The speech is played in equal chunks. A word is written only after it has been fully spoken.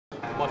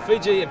My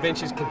Fiji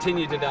adventures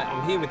continue today.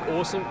 I'm here with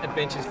Awesome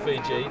Adventures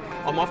Fiji.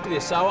 I'm off to the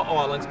Asawa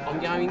Islands. I'm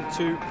going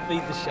to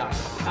feed the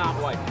sharks. I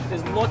can't wait.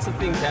 There's lots of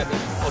things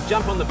happening. I'll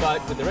jump on the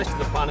boat with the rest of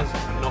the punters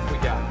and off we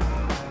go.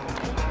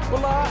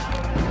 Hola!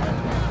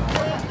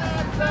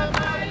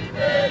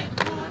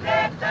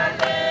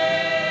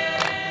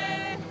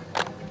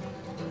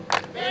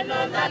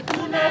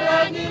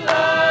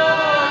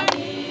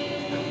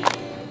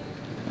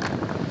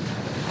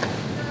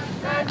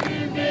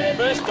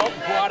 First stop,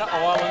 Guada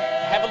Island.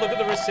 Have a look at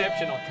the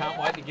reception. I can't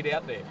wait to get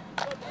out there.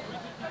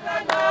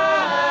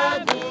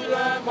 I'm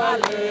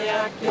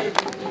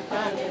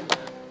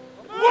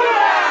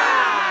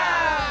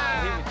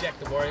here with Jack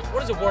the Warrior. What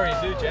does a warrior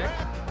do, Jack?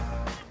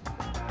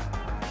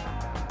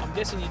 I'm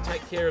guessing you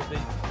take care of the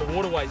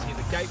waterways here,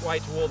 the gateway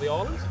to all the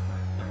islands?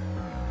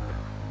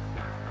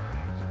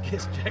 I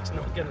guess Jack's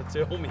not going to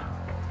tell me.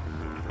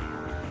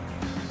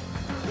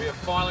 We have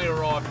finally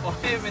arrived. I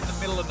am in the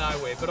middle of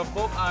nowhere, but I've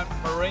brought my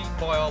marine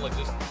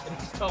biologist and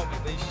he's told me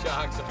these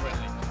sharks are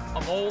friendly.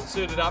 I'm all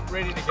suited up,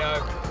 ready to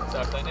go.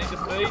 So if they need to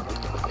feed,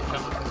 they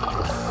come to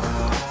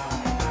me.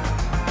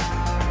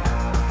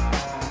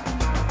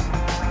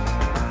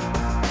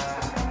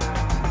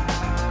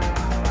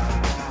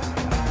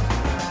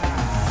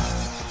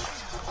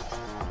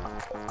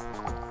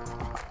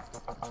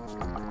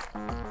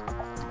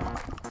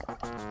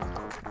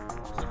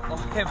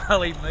 I'm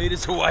only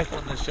metres away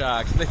from the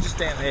sharks. They're just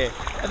down there.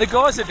 And the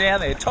guys are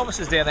down there. Thomas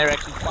is down there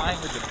actually playing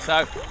with them.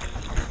 So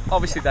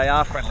obviously they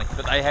are friendly,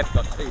 but they have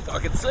got teeth. I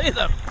can see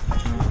them.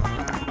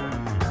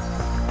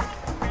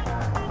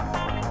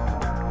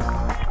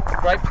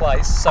 Great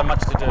place, so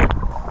much to do.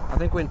 I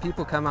think when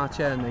people come out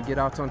here and they get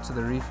out onto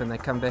the reef and they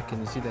come back and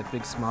you see that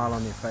big smile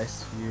on their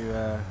face,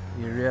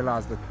 you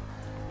realise that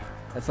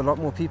if a lot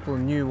more people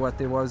knew what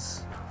there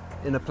was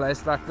in a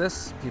place like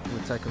this, people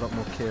would take a lot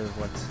more care of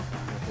what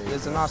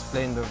there's a nice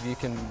blend of you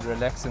can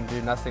relax and do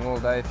nothing all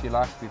day if you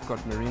like. We've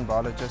got marine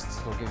biologists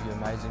who'll give you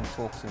amazing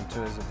talks and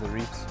tours of the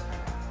reefs.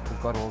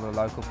 We've got all the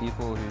local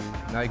people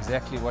who know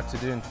exactly what to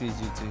do in Fiji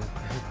to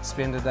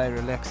spend a day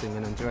relaxing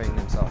and enjoying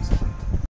themselves.